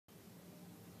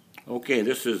Okay,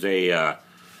 this is a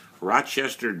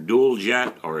Rochester dual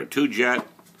jet or a two jet.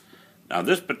 Now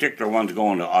this particular one's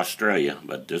going to Australia,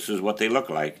 but this is what they look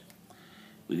like.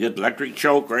 We get electric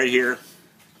choke right here.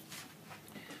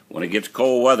 When it gets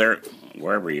cold weather,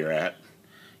 wherever you're at,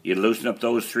 you loosen up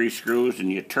those 3 screws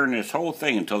and you turn this whole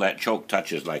thing until that choke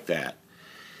touches like that.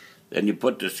 Then you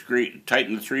put the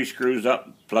tighten the 3 screws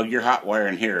up, plug your hot wire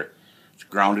in here. It's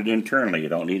grounded internally, you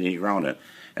don't need any grounding.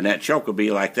 And that choke will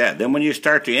be like that. Then when you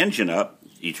start the engine up,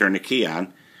 you turn the key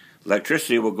on,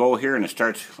 electricity will go here and it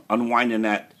starts unwinding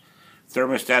that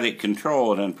thermostatic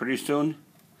control, and then pretty soon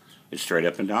it's straight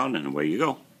up and down and away you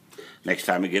go. Next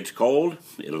time it gets cold,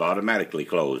 it'll automatically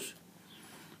close.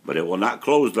 But it will not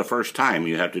close the first time.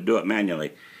 You have to do it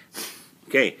manually.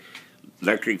 Okay,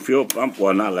 electric fuel pump,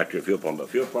 well not electric fuel pump, but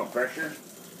fuel pump pressure,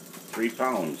 3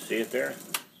 pounds. See it there?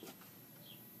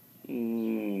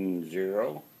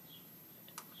 0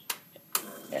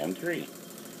 and 3.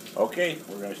 Okay,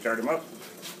 we're going to start them up.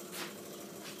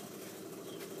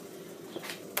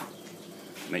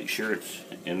 Make sure it's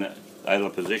in the idle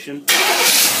position.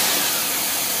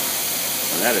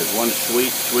 And that is one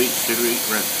sweet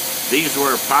rest. These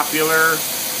were popular,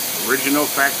 original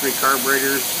factory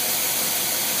carburetors.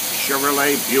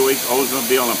 Chevrolet, Buick,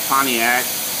 Oldsmobile, and Pontiac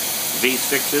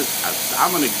V6s.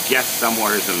 I'm going to guess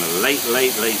somewhere in the late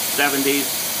 70s,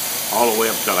 all the way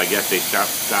up till I guess they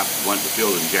went to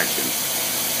fuel injection.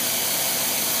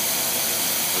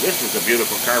 Well, this is a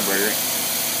beautiful carburetor.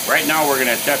 Right now we're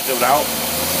going to test it out.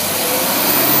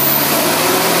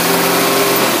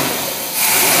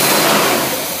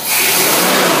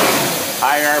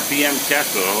 High RPM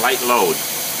test with a light load.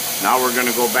 Now we're going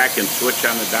to go back and switch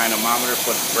on the dynamometer,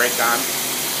 put the brake on.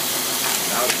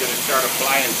 Now it's going to start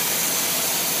applying.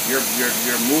 You're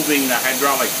moving the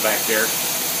hydraulics back there.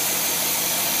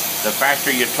 The faster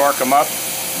you torque them up,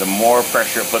 the more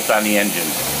pressure it puts on the engine.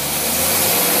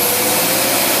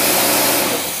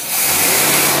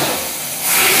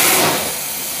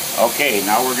 Okay,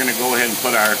 now we're going to go ahead and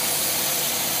put our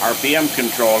RPM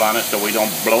control on it so we don't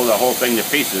blow the whole thing to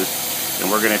pieces. And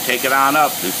we're going to take it on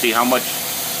up and see how much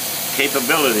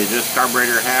capability this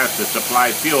carburetor has to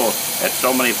supply fuel at so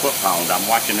many foot-pounds. I'm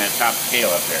watching that top scale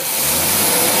up there.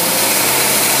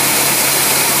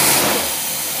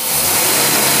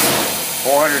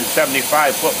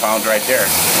 $475 foot-pounds right there.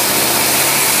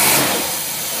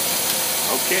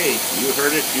 Okay, you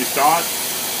heard it, you saw it.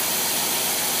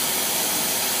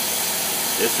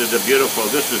 This is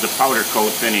a powder coat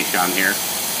finish on here.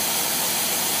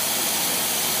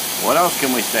 What else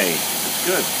can we say? It's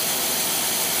good.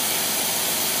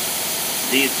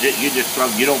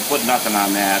 You don't put nothing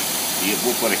on that.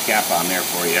 We'll put a cap on there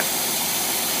for you,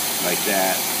 like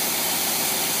that.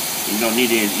 You don't need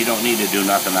to do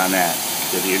nothing on that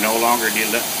because you no longer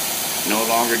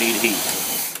need heat.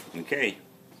 Okay.